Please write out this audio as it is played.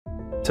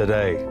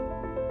Today,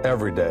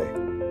 every day,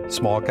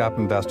 small cap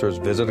investors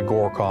visit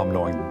Agoracom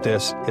knowing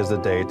this is the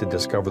day to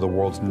discover the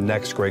world's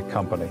next great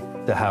company,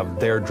 to have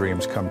their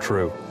dreams come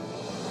true.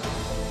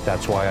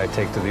 That's why I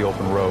take to the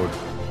open road,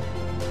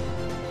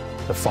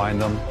 to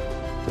find them,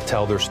 to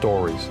tell their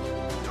stories,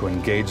 to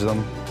engage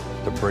them,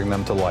 to bring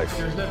them to life,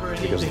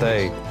 because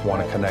they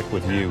want to connect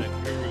with you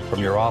from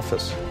your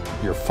office,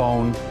 your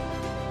phone,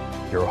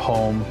 your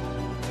home,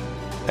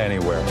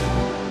 anywhere.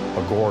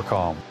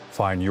 Agoracom,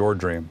 find your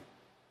dream.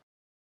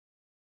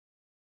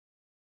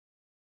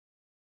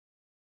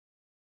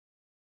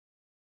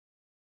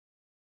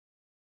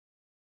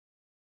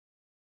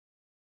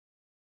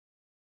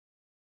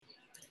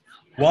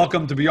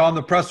 Welcome to Beyond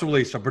the Press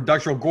Release, a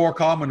production of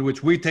Agoracom in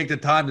which we take the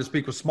time to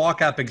speak with small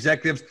cap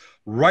executives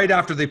right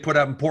after they put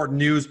out important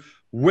news.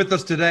 With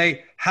us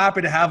today,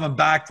 happy to have him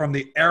back from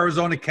the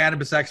Arizona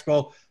Cannabis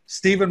Expo,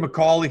 Stephen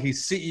McCauley.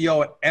 He's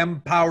CEO at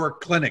Empower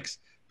Clinics.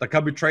 The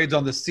company trades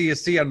on the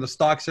CSE under the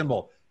stock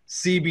symbol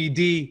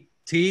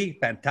CBDT,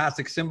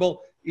 fantastic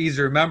symbol, easy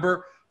to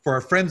remember. For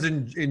our friends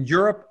in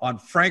Europe, on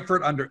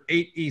Frankfurt under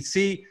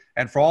 8EC,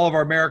 and for all of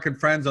our American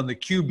friends on the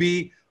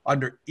QB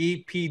under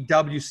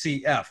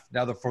EPWCF.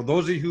 Now, for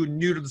those of you who are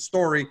new to the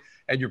story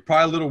and you're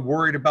probably a little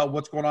worried about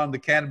what's going on in the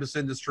cannabis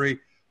industry,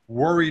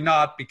 worry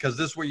not, because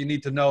this is what you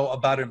need to know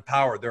about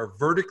Empower. They're a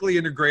vertically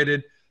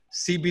integrated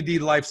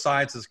CBD life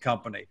sciences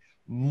company,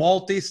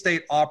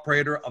 multi-state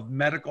operator of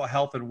medical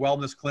health and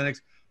wellness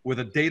clinics with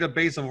a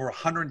database of over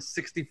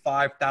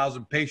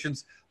 165,000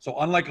 patients. So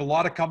unlike a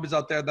lot of companies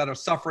out there that are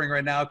suffering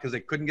right now because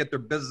they couldn't get their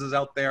business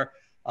out there,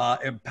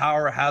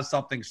 Empower has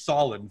something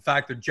solid. In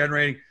fact, they're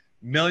generating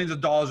millions of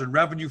dollars in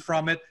revenue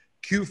from it.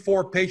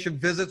 Q4 patient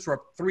visits were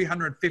up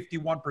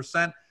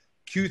 351%.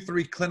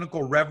 Q3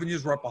 clinical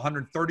revenues were up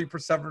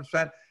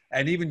 130%.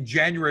 And even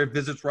January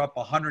visits were up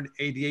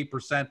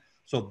 188%.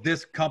 So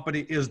this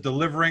company is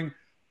delivering.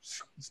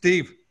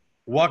 Steve,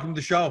 welcome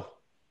to the show.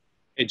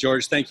 Hey,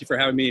 George, thank you for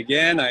having me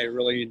again. I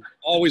really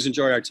always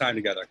enjoy our time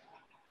together.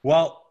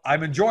 Well,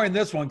 I'm enjoying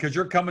this one because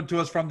you're coming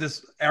to us from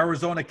this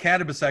Arizona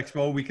Cannabis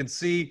Expo. We can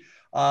see,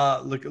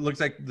 it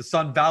looks like the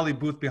Sun Valley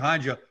booth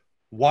behind you.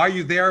 Why are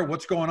you there?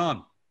 What's going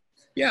on?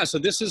 Yeah, so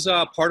this is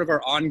part of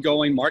our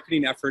ongoing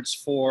marketing efforts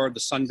for the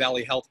Sun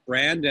Valley Health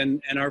brand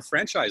and our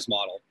franchise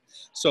model.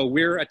 So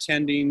we're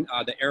attending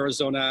the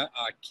Arizona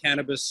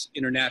Cannabis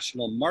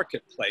International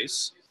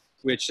Marketplace,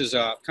 which is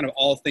kind of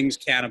all things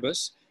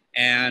cannabis.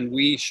 And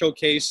we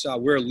showcase,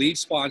 we're a lead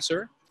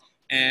sponsor,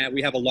 and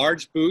we have a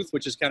large booth,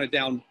 which is kind of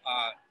down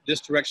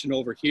this direction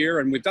over here.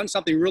 And we've done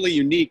something really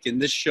unique in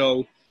this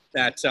show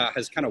that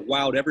has kind of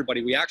wowed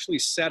everybody. We actually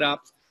set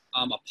up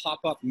a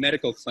pop-up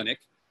medical clinic.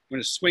 I'm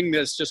going to swing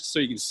this just so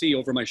you can see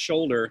over my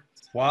shoulder.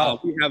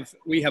 Wow.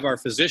 We have our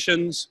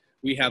physicians,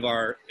 we have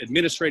our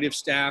administrative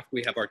staff,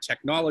 we have our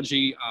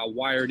technology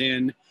wired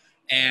in,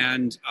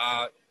 and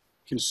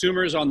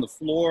consumers on the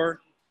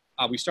floor.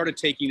 We started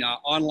taking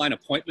online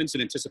appointments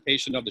in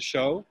anticipation of the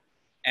show,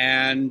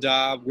 and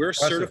we're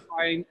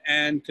certifying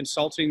and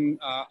consulting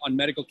on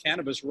medical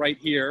cannabis right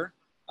here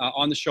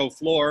on the show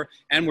floor,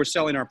 and we're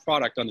selling our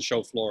product on the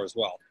show floor as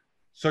well.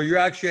 So you're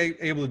actually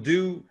able to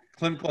do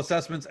clinical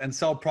assessments and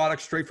sell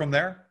products straight from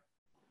there?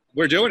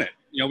 We're doing it.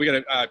 You know, we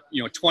got a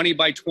 20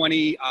 by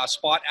 20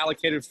 spot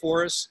allocated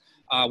for us.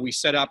 We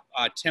set up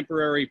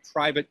temporary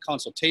private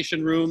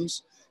consultation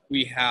rooms.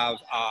 We have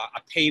a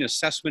pain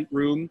assessment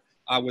room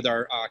with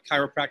our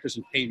chiropractors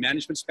and pain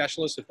management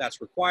specialists if that's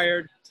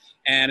required.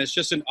 And it's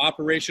just an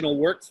operational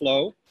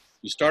workflow.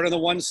 You start on the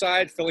one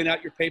side, filling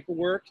out your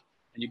paperwork,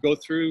 and you go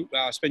through,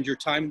 spend your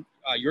time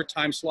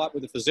slot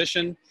with a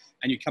physician,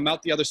 and you come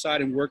out the other side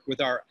and work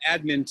with our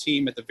admin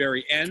team at the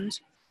very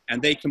end,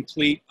 and they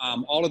complete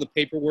all of the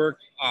paperwork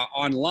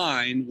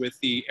online with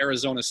the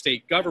Arizona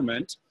state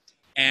government,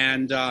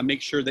 and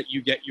make sure that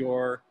you get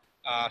your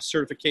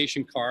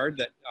certification card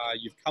that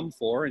you've come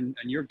for, and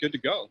you're good to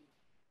go.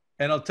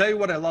 And I'll tell you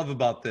what I love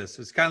about this.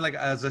 It's kind of like,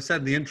 as I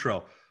said in the intro,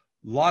 a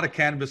lot of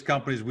cannabis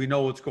companies, we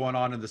know what's going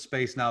on in the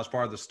space now as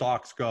far as the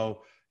stocks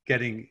go,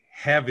 getting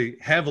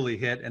heavily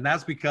hit. And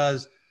that's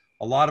because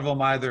a lot of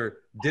them either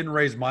didn't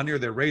raise money or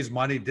they raised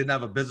money, didn't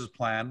have a business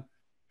plan.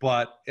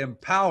 But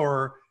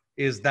Empower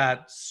is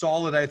that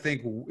solid, I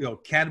think,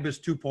 Cannabis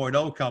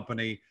 2.0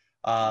 company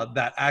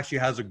that actually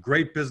has a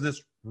great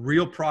business,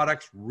 real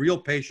products, real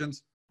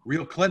patients,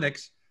 real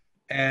clinics.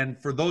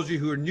 And for those of you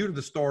who are new to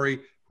the story,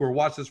 who are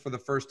watching this for the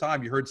first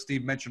time, you heard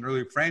Steve mention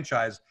earlier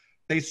franchise.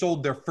 They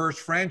sold their first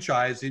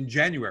franchise in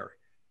January,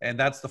 and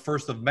that's the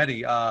first of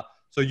many.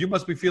 So you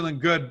must be feeling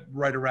good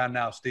right around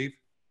now, Steve.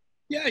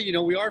 Yeah,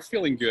 we are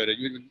feeling good.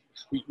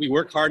 We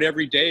work hard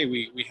every day.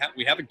 We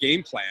have a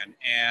game plan,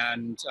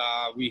 and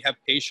we have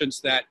patients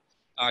that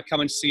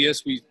come and see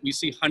us. We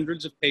see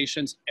hundreds of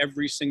patients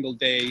every single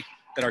day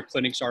that our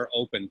clinics are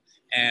open,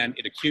 and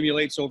it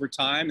accumulates over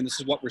time. And this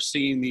is what we're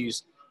seeing,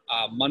 these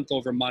month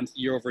over month,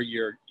 year over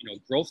year,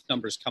 growth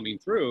numbers coming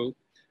through,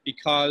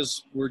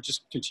 because we're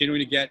just continuing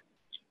to get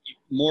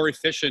more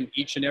efficient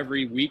each and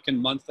every week and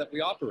month that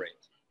we operate.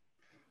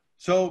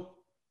 So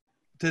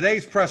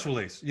today's press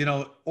release, you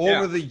know,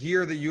 over the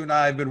year that you and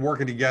I have been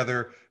working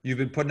together, you've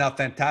been putting out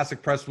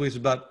fantastic press releases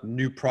about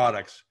new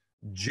products,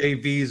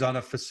 JVs on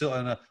a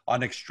facility, on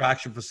an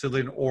extraction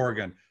facility in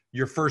Oregon,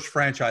 your first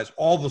franchise,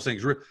 all those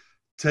things.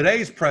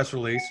 Today's press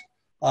release,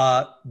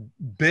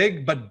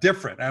 big but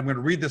different. I'm going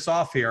to read this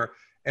off here.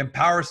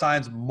 Empower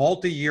signs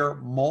multi-year,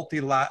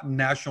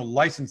 multinational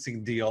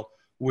licensing deal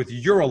with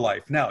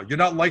Eurolife. Now, you're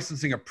not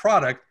licensing a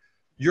product,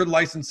 you're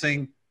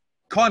licensing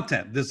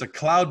content. This is a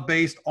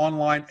cloud-based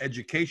online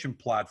education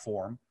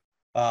platform.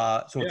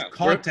 So it's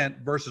content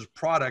versus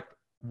product.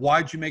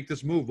 Why'd you make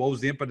this move? What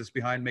was the impetus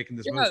behind making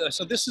this move?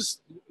 So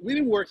we've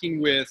been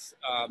working with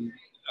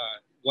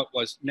what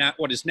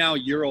is now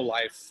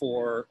Eurolife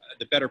for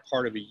the better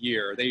part of a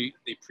year. They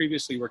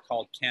previously were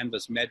called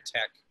Canvas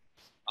MedTech.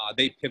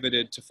 They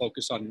pivoted to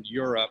focus on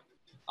Europe,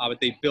 but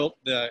they built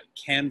the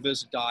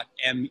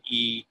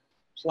Canvas.me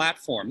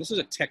platform. This is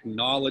a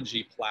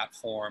technology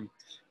platform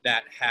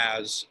that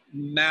has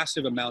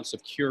massive amounts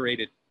of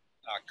curated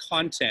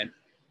content,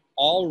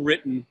 all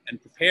written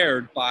and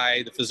prepared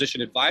by the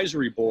Physician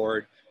Advisory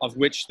Board, of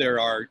which there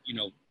are,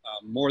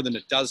 more than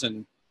a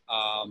dozen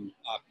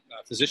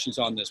physicians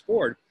on this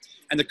board.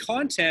 And the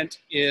content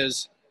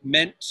is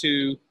meant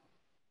to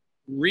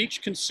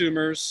reach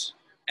consumers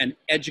and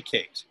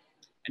educate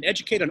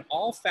on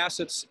all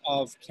facets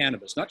of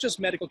cannabis, not just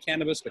medical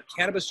cannabis, but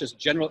cannabis, just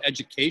general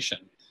education,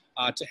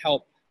 to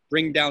help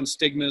bring down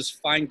stigmas,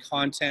 find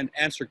content,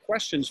 answer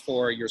questions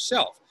for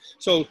yourself.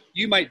 So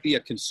you might be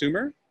a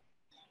consumer,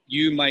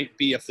 you might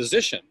be a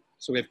physician.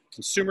 So we have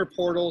consumer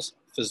portals,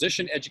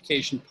 physician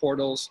education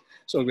portals.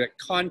 So we have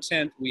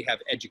content, we have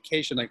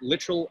education, like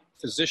literal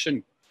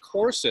physician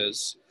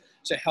courses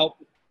to help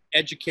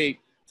educate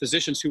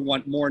physicians who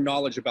want more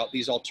knowledge about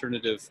these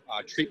alternative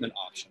treatment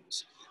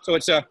options. So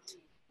it's a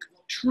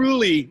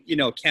truly,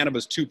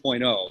 Cannabis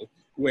 2.0,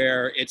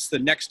 where it's the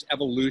next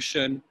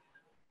evolution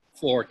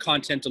for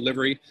content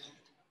delivery.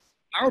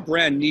 Our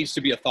brand needs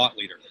to be a thought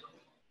leader.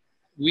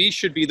 We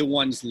should be the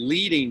ones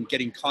leading,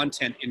 getting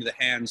content into the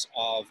hands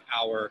of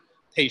our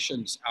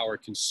patients, our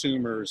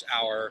consumers,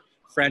 our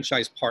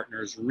franchise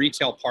partners,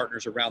 retail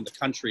partners around the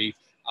country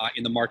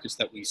in the markets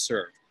that we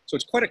serve. So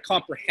it's quite a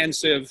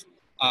comprehensive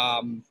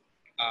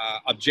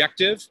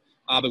objective,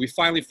 but we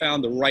finally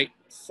found the right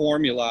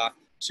formula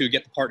to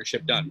get the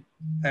partnership done.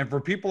 And for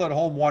people at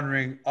home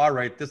wondering, all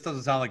right, this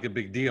doesn't sound like a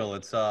big deal.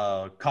 It's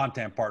a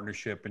content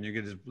partnership and you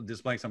can just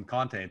display some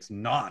content. It's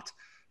not,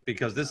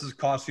 because this is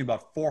costing you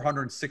about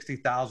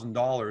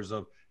 $460,000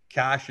 of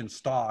cash and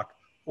stock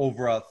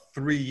over a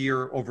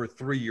three-year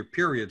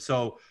period.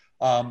 So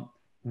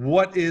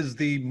what is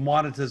the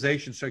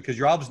monetization? So, because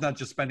you're obviously not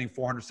just spending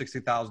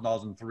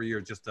 $460,000 in 3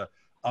 years just to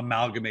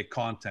amalgamate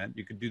content.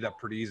 You could do that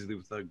pretty easily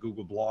with a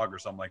Google blog or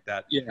something like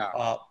that.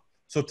 Yeah.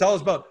 So tell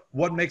us about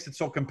what makes it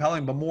so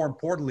compelling, but more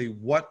importantly,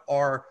 what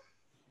are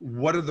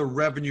the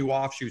revenue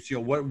offshoots?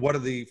 What are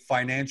the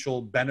financial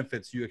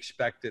benefits you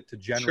expect it to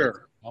generate?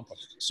 Sure.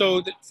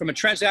 So from a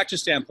transaction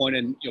standpoint,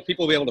 and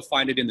people will be able to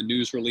find it in the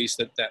news release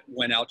that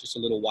went out just a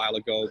little while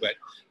ago, but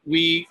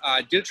we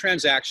did a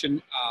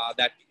transaction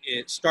that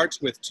it starts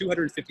with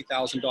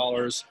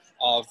 $250,000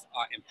 of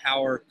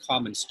Empower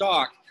common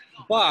stock,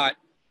 but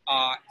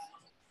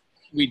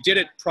we did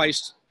it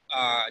priced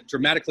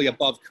dramatically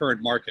above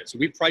current market. So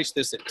we priced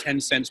this at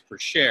 10 cents per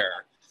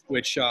share,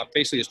 which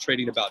basically is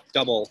trading about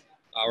double,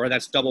 or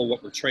that's double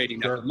what we're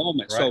trading at the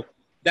moment. Right. So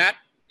that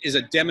is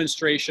a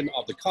demonstration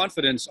of the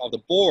confidence of the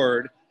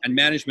board and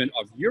management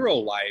of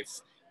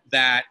Eurolife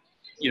that,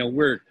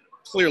 we're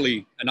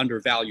clearly an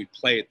undervalued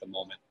play at the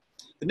moment.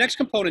 The next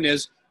component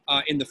is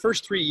in the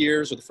first 3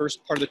 years, or the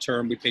first part of the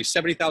term, we pay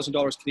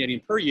 $70,000 Canadian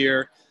per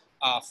year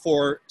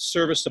for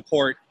service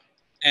support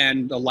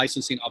and the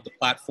licensing of the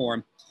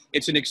platform.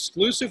 It's an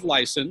exclusive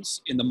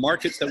license in the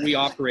markets that we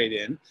operate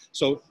in.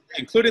 So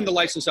including the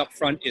license up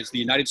front is the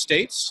United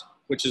States,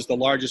 which is the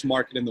largest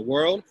market in the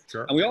world.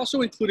 Sure. And we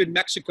also included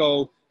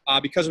Mexico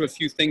because of a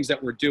few things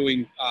that we're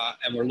doing,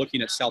 and we're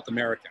looking at South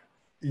America.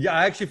 Yeah,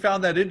 I actually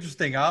found that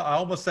interesting. I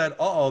almost said,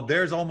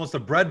 there's almost a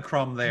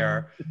breadcrumb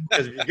there.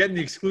 Because if you're getting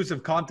the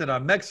exclusive content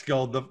on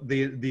Mexico,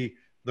 the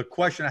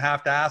question I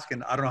have to ask,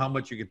 and I don't know how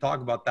much you can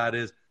talk about that,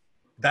 is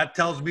that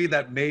tells me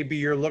that maybe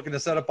you're looking to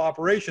set up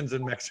operations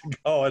in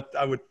Mexico.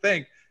 I would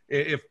think.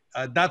 If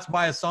that's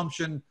my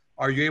assumption,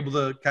 are you able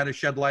to kind of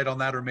shed light on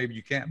that, or maybe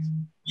you can't?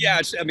 Yeah,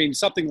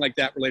 something like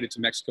that related to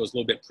Mexico is a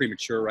little bit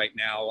premature right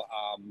now.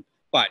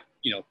 But,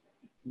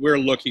 we're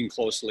looking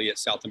closely at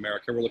South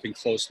America. We're looking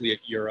closely at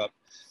Europe.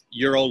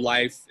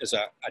 Eurolife is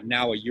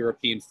now a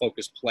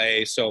European-focused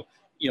play. So,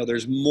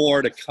 there's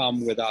more to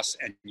come with us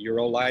and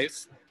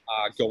Eurolife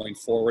going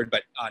forward,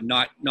 but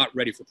not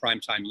ready for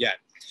prime time yet.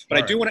 But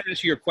I do want to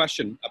answer your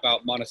question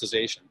about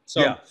monetization.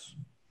 So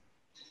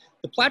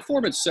the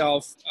platform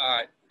itself,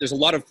 there's a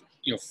lot of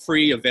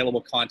free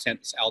available content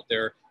that's out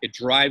there. It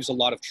drives a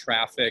lot of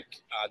traffic.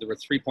 There were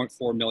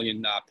 3.4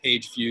 million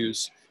page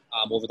views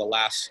over the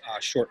last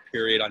short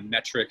period on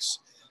metrics.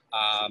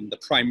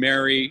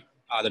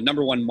 The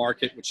number one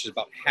market, which is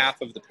about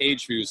half of the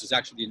page views, is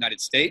actually the United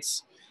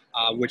States.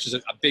 which is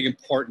a big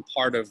important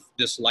part of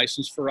this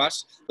license for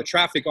us. The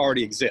traffic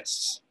already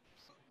exists.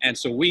 And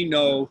so we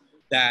know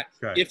that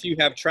if you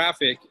have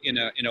traffic in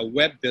a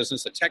web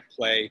business, a tech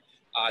play,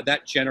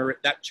 that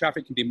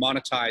traffic can be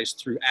monetized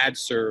through ad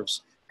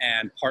serves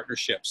and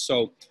partnerships.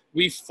 So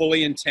we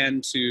fully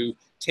intend to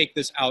take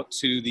this out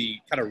to the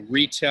kind of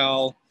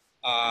retail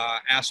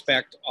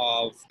aspect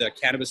of the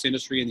cannabis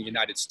industry in the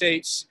United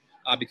States,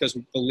 because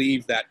we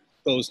believe that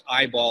those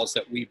eyeballs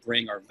that we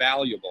bring are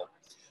valuable.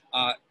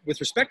 With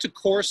respect to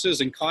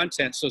courses and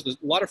content, so there's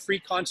a lot of free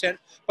content,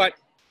 but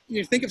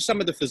you think of some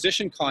of the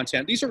physician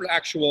content, these are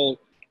actual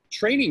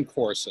training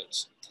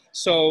courses.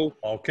 So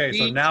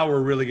so now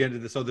we're really getting to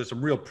this. So there's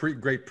some real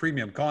great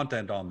premium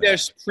content on there.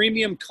 There's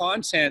premium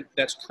content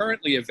that's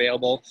currently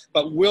available,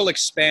 but we'll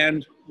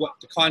expand what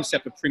the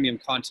concept of premium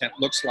content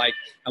looks like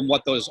and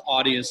what those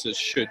audiences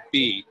should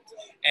be.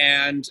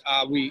 And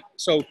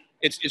so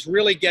it's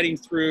really getting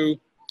through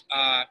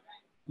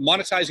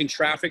monetizing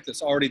traffic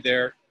that's already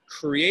there,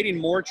 creating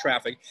more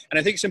traffic. And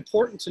I think it's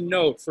important to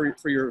note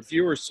for your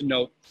viewers to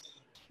note,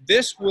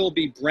 this will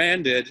be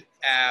branded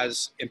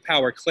as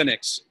Empower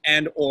Clinics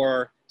and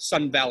or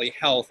Sun Valley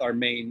Health, our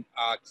main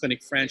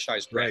clinic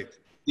franchise brand. Right.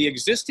 The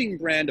existing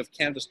brand of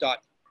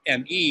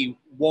Cannabis.me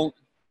won't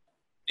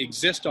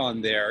exist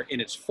on there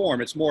in its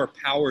form. It's more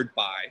powered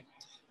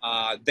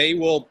by. They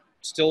will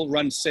still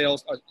run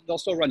sales. They'll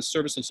still run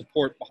service and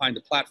support behind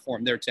the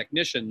platform. They're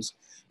technicians,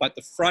 but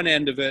the front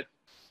end of it,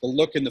 the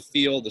look and the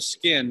feel, the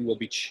skin will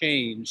be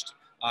changed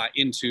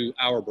into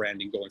our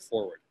branding going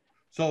forward.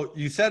 So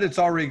you said it's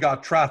already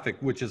got traffic,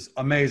 which is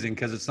amazing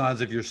because it's not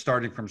as if you're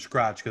starting from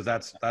scratch, because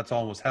that's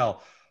almost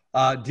hell.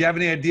 Do you have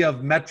any idea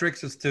of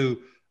metrics as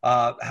to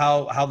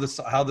how the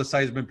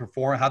site has been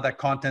performing, how that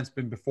content's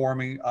been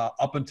performing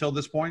up until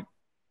this point?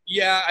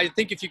 Yeah, I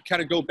think if you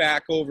kind of go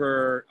back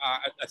over,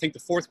 I think the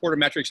fourth quarter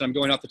metrics, and I'm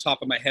going off the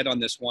top of my head on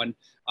this one,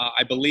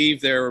 I believe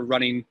they're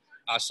running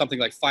something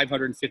like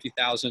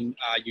 550,000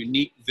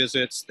 unique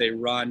visits. They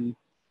run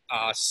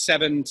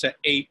 7 to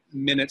 8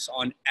 minutes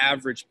on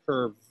average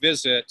per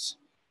visit.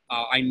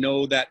 I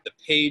know that the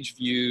page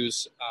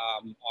views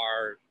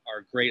are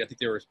great. I think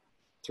there were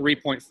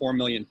 3.4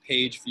 million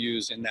page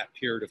views in that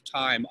period of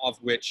time, of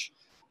which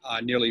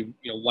nearly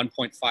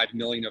 1.5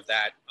 million of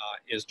that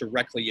is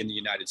directly in the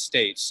United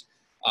States,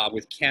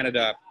 with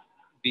Canada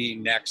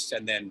being next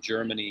and then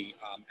Germany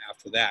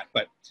after that.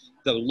 But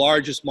the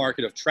largest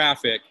market of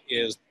traffic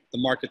is the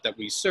market that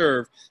we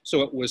serve.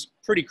 So it was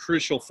pretty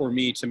crucial for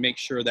me to make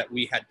sure that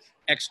we had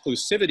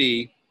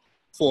exclusivity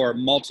for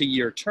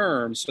multi-year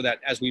terms, so that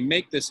as we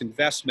make this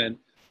investment,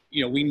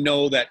 we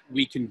know that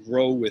we can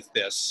grow with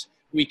this.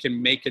 We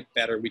can make it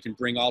better. We can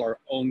bring all our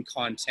own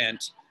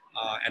content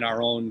and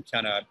our own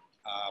kind of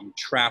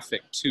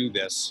traffic to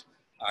this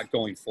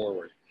going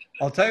forward.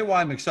 I'll tell you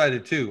why I'm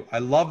excited too. I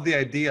love the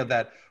idea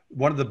that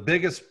one of the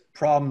biggest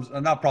one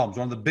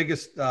of the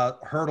biggest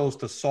hurdles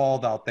to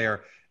solve out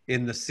there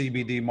in the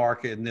CBD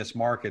market, in this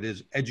market,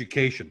 is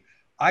education.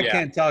 I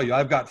can't tell you.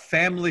 I've got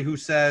family who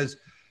says,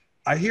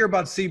 I hear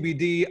about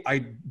CBD,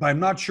 but I'm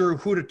not sure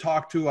who to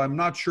talk to. I'm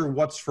not sure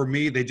what's for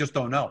me. They just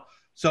don't know.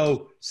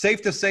 So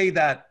safe to say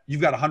that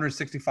you've got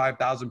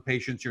 165,000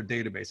 patients in your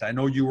database. I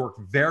know you work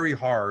very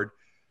hard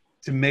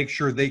to make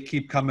sure they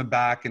keep coming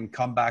back and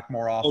come back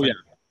more often. Oh, yeah.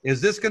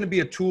 Is this going to be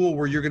a tool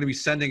where you're going to be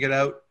sending it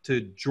out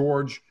to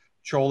George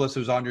Cholas,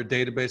 who's on your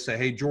database? Say,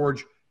 hey,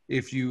 George,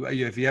 if you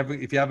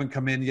haven't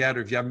come in yet,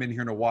 or if you haven't been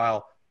here in a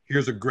while,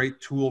 here's a great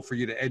tool for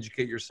you to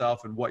educate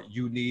yourself and what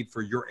you need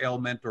for your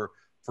ailment or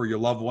for your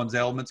loved one's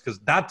ailments. Because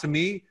that to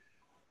me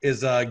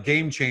is a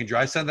game changer.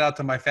 I send it out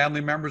to my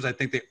family members. I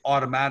think they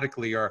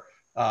automatically are,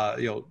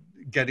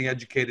 getting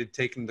educated,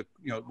 taking the,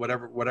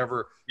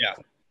 whatever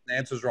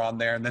answers are on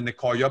there. And then they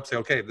call you up, say,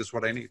 okay, this is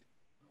what I need.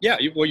 Yeah,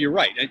 well, you're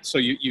right. And so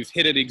you've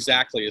hit it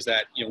exactly, is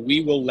that,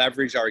 we will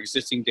leverage our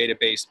existing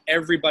database.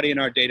 Everybody in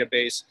our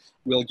database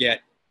will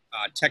get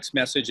text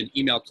message and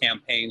email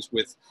campaigns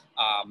with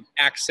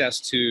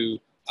access to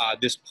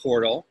this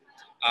portal.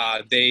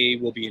 They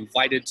will be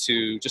invited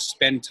to just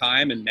spend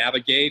time and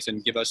navigate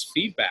and give us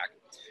feedback.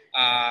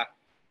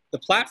 The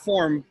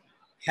platform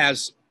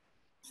has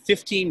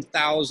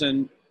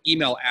 15,000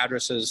 email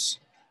addresses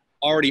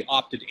already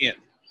opted in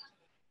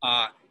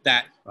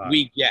that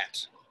we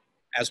get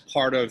as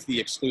part of the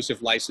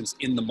exclusive license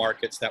in the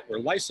markets that we're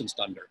licensed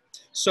under.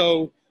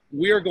 So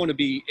we're going to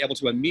be able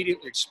to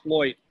immediately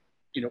exploit,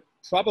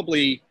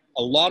 probably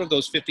a lot of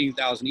those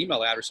 15,000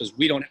 email addresses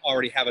we don't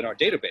already have in our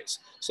database.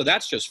 So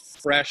that's just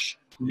fresh,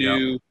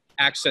 new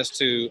access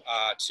to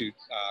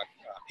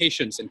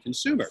patients and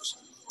consumers.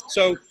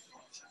 So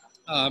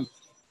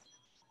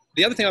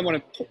the other thing I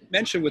want to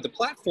mention with the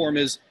platform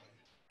is,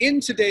 in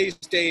today's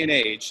day and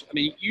age, I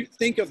mean, you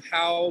think of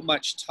how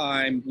much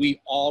time we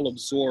all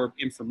absorb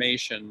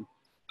information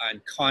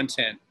and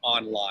content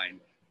online.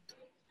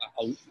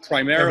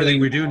 Primarily, everything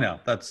we do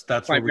now. That's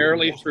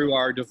primarily through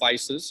our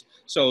devices.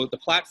 So the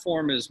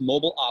platform is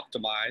mobile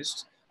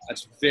optimized.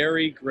 That's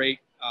very great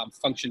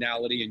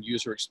functionality and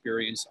user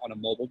experience on a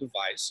mobile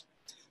device.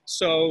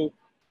 So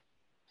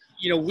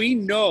we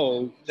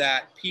know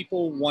that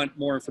people want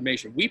more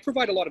information. We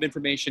provide a lot of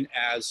information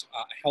as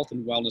a health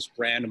and wellness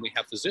brand, and we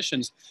have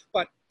physicians,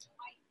 but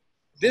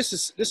this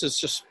is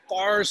just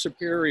far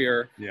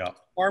superior,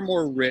 far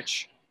more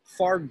rich,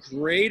 far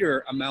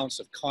greater amounts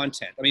of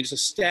content. I mean, it's a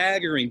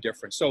staggering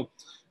difference. So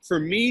for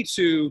me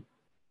to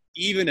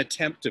even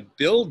attempt to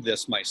build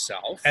this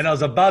myself. And I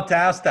was about to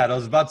ask that. I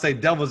was about to say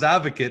devil's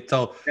advocate.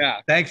 So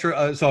thanks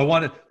for, so I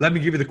wanted, let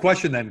me give you the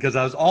question then, because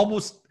it's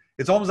almost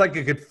like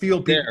I could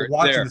feel people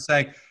watching and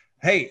saying,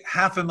 hey,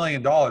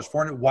 $500,000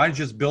 for it. Why don't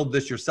you just build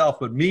this yourself?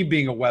 But me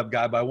being a web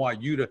guy, but I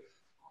want you to,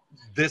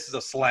 this is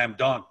a slam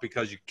dunk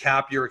because you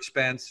cap your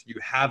expense. You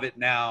have it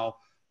now.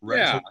 Right?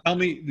 Yeah. So tell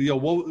me,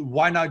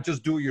 why not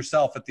just do it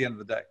yourself at the end of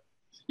the day?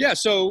 Yeah.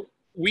 So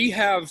we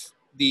have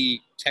the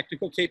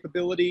technical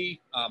capability.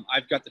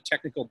 I've got the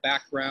technical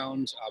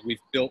background. We've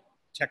built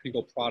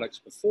technical products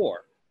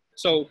before.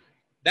 So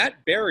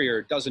that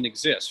barrier doesn't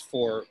exist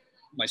for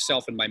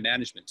myself and my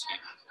management team.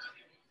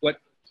 What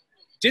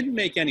didn't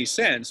make any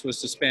sense was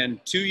to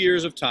spend 2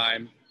 years of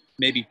time,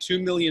 maybe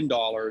 $2 million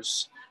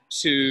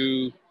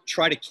to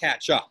try to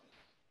catch up.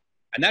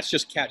 And that's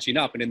just catching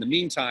up. And in the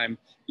meantime,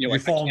 you're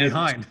falling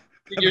behind.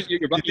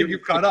 You're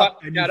caught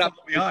up and you're falling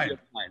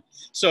behind.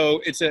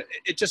 So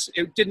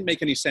it didn't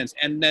make any sense.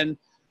 And then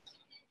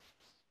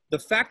the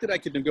fact that I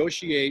could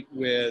negotiate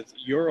with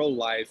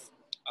Eurolife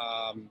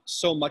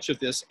so much of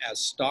this as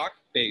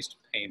stock-based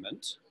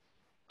payment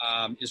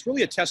is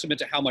really a testament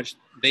to how much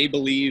they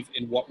believe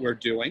in what we're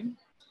doing.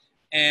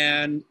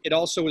 And it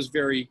also is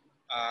very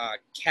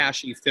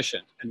cash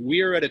efficient. And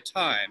we are at a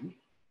time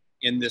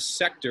in this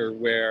sector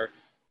where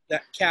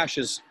that cash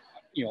is,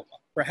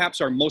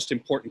 perhaps our most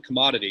important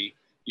commodity,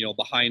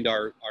 behind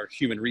our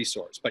human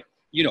resource. But,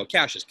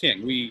 cash is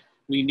king. We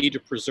need to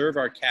preserve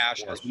our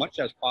cash as much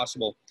as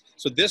possible.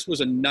 So this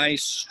was a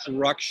nice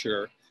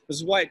structure. This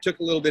is why it took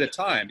a little bit of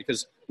time,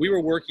 because we were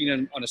working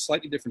on a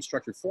slightly different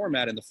structured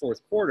format in the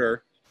fourth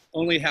quarter,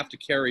 only have to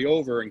carry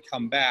over and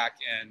come back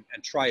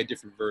and try a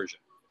different version.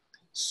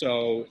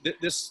 So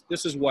this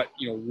is what,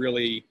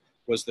 really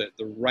was the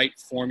right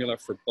formula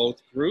for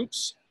both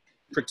groups.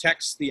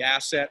 Protects the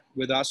asset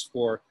with us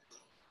for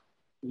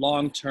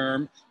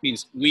long-term,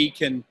 means we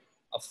can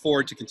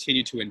afford to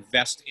continue to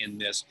invest in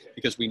this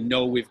because we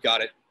know we've got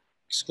it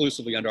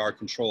exclusively under our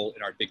control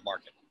in our big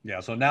market. Yeah.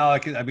 So now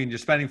you're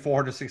spending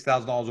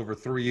 $406,000 over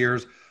 3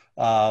 years,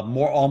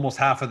 almost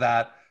half of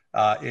that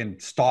in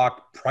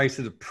stock, price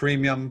at a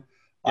premium.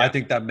 Yeah. I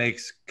think that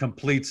makes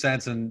complete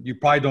sense. And you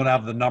probably don't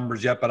have the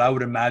numbers yet, but I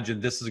would imagine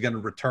this is going to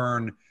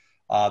return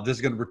a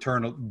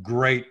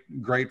great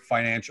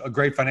financial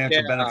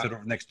benefit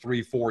over the next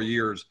 3-4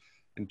 years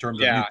in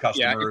terms of new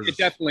customers. It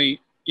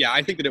definitely. Yeah,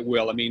 I think that it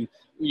will. I mean,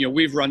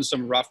 we've run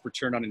some rough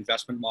return on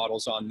investment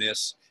models on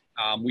this.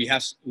 We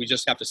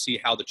just have to see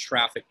how the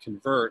traffic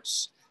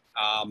converts.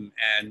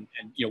 And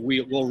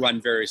we'll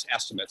run various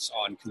estimates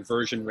on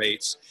conversion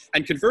rates.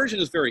 And conversion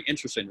is very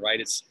interesting,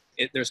 right?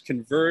 There's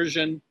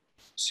conversion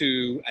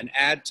to an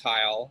ad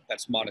tile,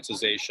 that's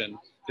monetization.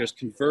 There's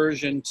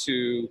conversion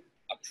to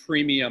a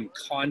premium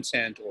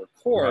content or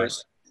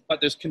course, right.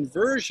 But there's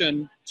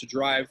conversion to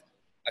drive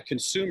a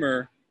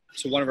consumer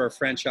to one of our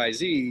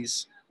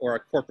franchisees or our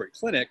corporate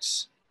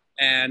clinics,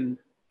 and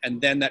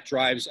then that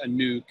drives a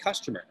new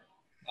customer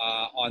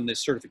on this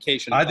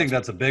certification. I think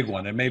that's a big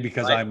one, and maybe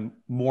because I'm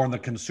more on the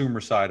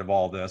consumer side of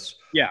all this.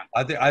 Yeah,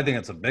 I think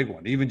it's a big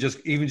one. Even just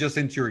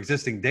into your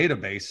existing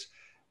database.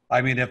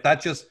 I mean, if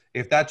that just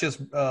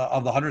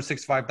of the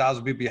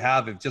 165,000 people you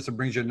have, it just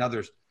brings you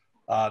another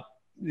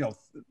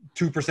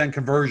 2%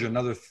 conversion,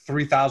 another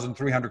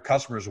 3,300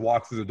 customers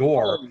walk through the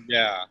door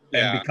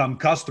and become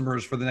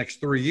customers for the next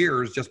 3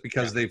 years just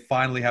because they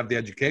finally have the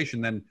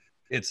education, then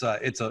it's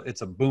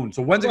a boon.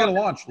 So when's it going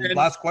to launch?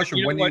 Last question.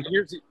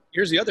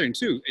 Here's the other thing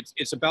too.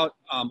 It's about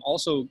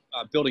also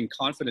building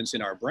confidence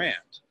in our brand.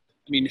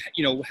 I mean,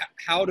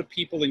 how do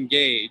people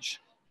engage?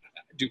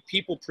 Do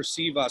people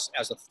perceive us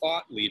as a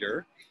thought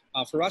leader?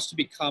 For us to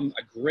become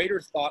a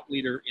greater thought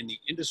leader in the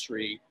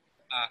industry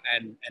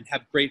and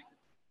have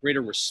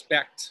greater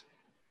respect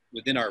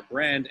within our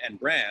brand and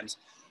brands,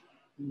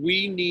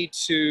 we need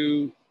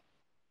to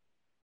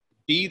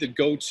be the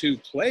go-to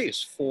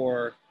place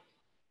for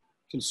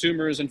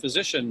consumers and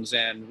physicians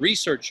and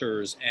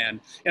researchers. And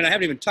I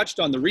haven't even touched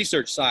on the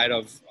research side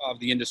of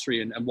the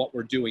industry and what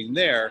we're doing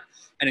there,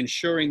 and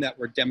ensuring that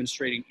we're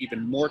demonstrating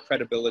even more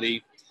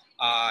credibility,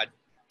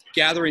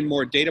 gathering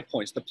more data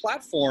points. The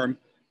platform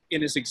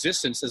in its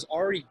existence has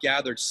already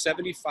gathered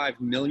 75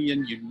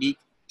 million unique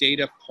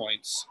data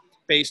points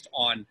based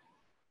on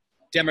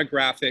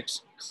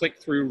demographics,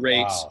 click-through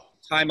rates,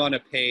 time on a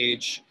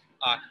page.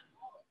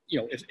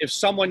 If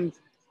someone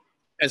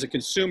as a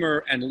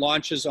consumer and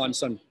launches on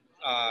some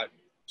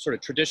sort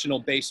of traditional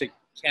basic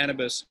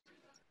cannabis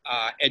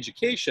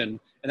education,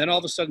 and then all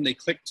of a sudden they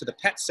click to the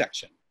pet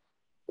section.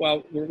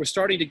 Well, we're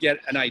starting to get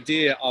an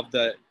idea of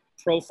the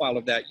profile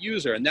of that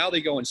user, and now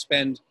they go and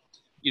spend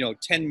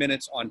 10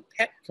 minutes on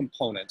pet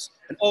components,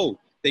 and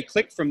they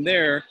click from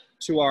there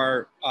to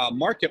our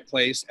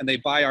marketplace and they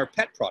buy our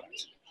pet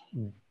product.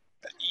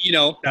 You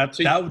know,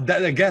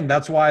 that again,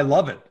 that's why I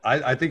love it.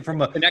 I think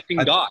from a connecting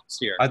dots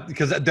here,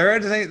 because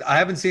I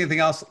haven't seen anything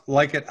else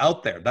like it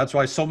out there. That's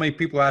why so many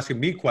people are asking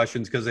me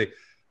questions, because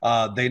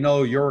they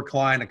know you're a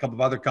client, a couple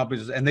of other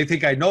companies, and they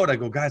think I know it. I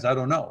go, guys, I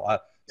don't know.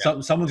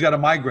 Someone's got a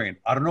migraine.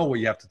 I don't know what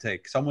you have to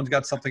take. Someone's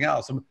got something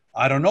else.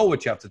 I don't know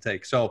what you have to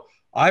take. So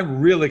I'm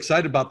really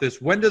excited about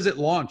this. When does it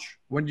launch?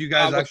 When do you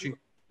guys actually?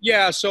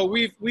 Yeah, so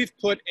we've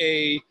put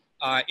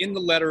in the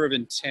letter of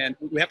intent,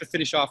 we have to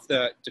finish off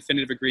the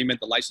definitive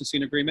agreement, the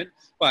licensing agreement,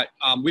 but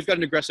we've got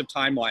an aggressive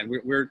timeline.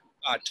 We're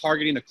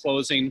targeting the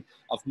closing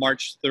of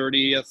March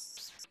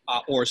 30th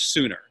or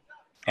sooner.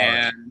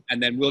 And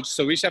then we just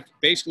have to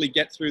basically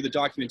get through the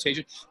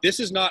documentation.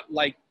 This is not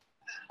like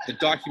the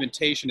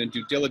documentation and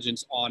due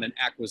diligence on an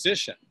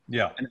acquisition.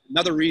 Yeah. And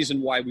another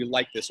reason why we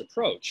like this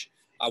approach,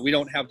 we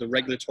don't have the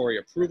regulatory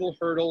approval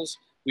hurdles.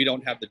 We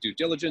don't have the due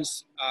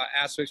diligence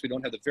aspects. We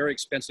don't have the very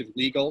expensive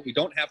legal. We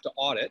don't have to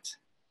audit.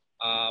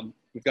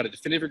 We've got a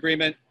definitive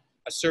agreement,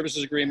 a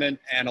services agreement,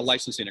 and a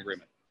licensing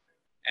agreement.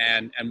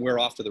 And we're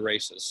off to the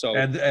races. So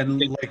and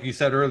like you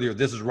said earlier,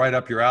 this is right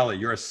up your alley.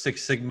 You're a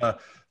Six Sigma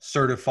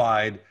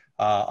certified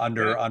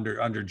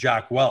under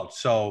Jack Welch.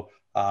 So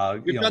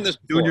we've done this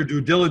before. Doing your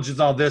due diligence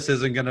on this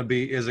isn't going to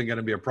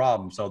be a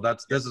problem. So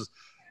this is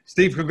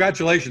Steve.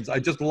 Congratulations! I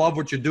just love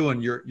what you're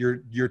doing.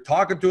 You're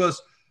talking to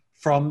us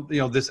from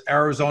this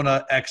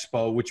Arizona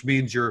Expo, which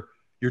means you're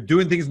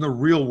doing things in the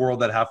real world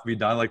that have to be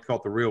done. I like to call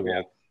it the real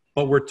world.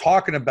 But we're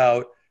talking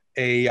about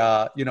an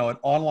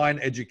online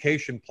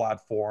education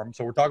platform.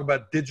 So we're talking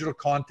about digital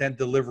content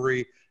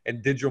delivery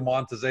and digital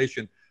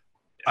monetization.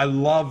 I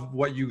love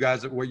what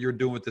you're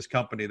doing with this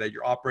company, that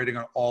you're operating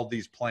on all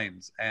these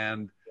planes.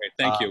 And great.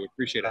 Thank you. We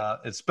appreciate it.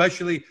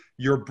 Especially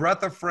your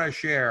breath of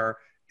fresh air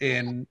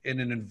in an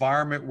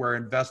environment where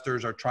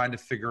investors are trying to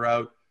figure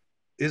out,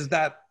 is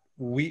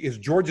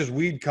George's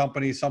Weed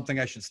Company something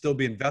I should still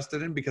be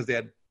invested in, because they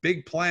had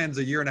big plans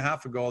a year and a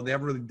half ago and they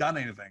haven't really done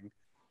anything,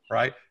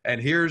 right? And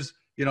here's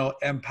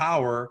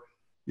Empower,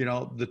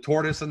 the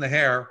tortoise and the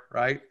hare,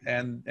 right?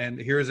 And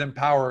here's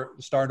Empower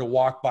starting to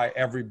walk by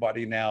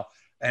everybody now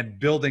and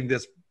building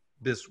this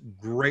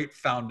great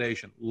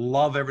foundation.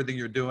 Love everything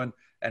you're doing,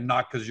 and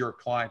not because you're a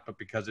client, but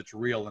because it's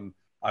real. And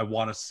I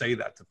want to say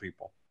that to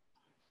people.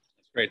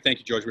 That's great. Thank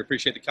you, George. We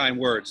appreciate the kind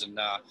words, and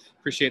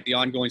appreciate the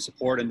ongoing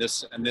support in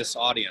this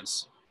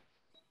audience.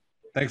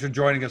 Thanks for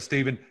joining us,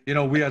 Stephen.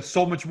 We had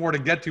so much more to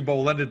get to, but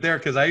we'll end it there,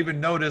 because I even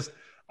noticed,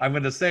 I'm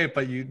going to say it,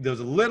 but there's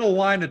a little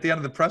line at the end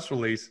of the press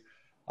release.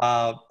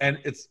 And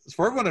it's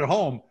for everyone at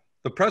home.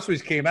 The press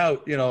release came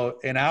out,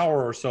 an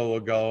hour or so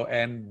ago,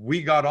 and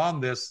we got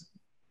on this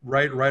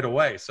right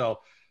away. So,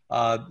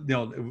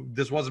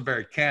 this wasn't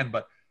very canned,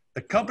 but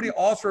the company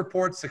also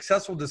reports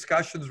successful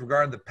discussions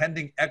regarding the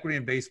pending equity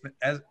investment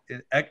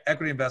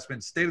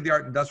in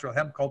state-of-the-art industrial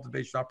hemp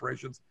cultivation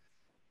operations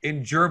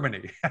in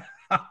Germany.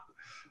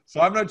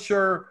 So I'm not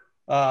sure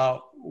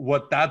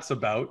what that's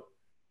about,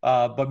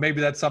 but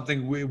maybe that's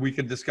something we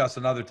can discuss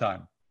another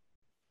time.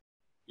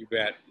 You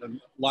bet.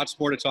 Lots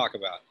more to talk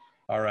about.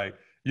 All right.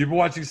 You've been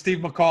watching Steve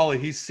McCauley.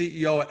 He's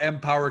CEO of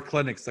Empower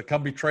Clinics. The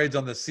company trades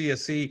on the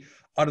CSE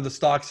under the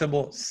stock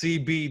symbol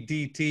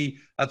CBDT.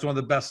 That's one of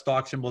the best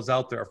stock symbols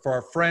out there. For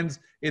our friends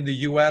in the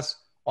US,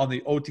 on the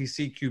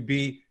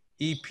OTCQB,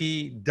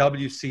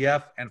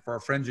 EPWCF, and for our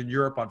friends in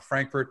Europe on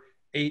Frankfurt,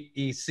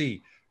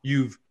 8EC.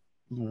 You've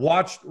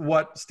watched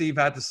what Steve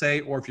had to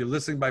say, or if you're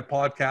listening by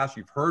podcast,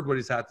 you've heard what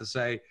he's had to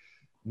say.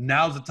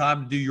 Now's the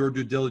time to do your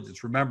due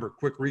diligence. Remember,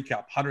 quick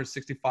recap,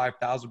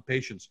 165,000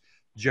 patients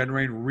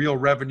generating real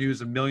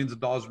revenues and millions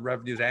of dollars in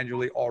revenues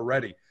annually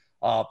already.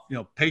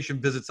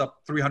 Patient visits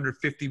up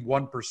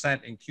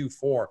 351% in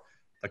Q4.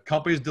 The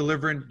company's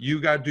delivering. You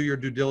got to do your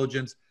due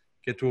diligence.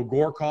 Get to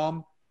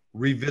Agoracom,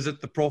 revisit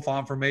the profile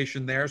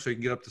information there so you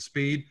can get up to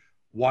speed.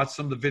 Watch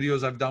some of the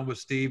videos I've done with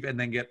Steve, and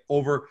then get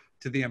over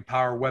to the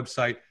Empower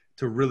website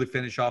to really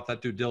finish off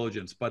that due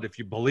diligence. But if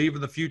you believe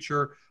in the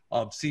future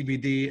of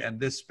CBD and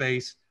this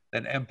space,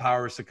 then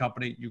Empower is the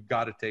company you've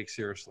got to take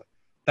seriously.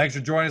 Thanks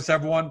for joining us,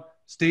 everyone.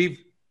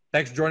 Steve,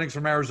 thanks for joining us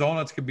from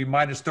Arizona. It's going to be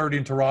minus 30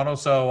 in Toronto.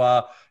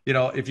 So,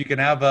 if you can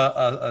have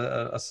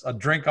a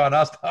drink on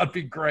us, that'd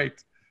be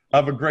great.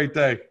 Have a great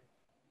day.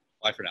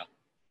 Bye for now.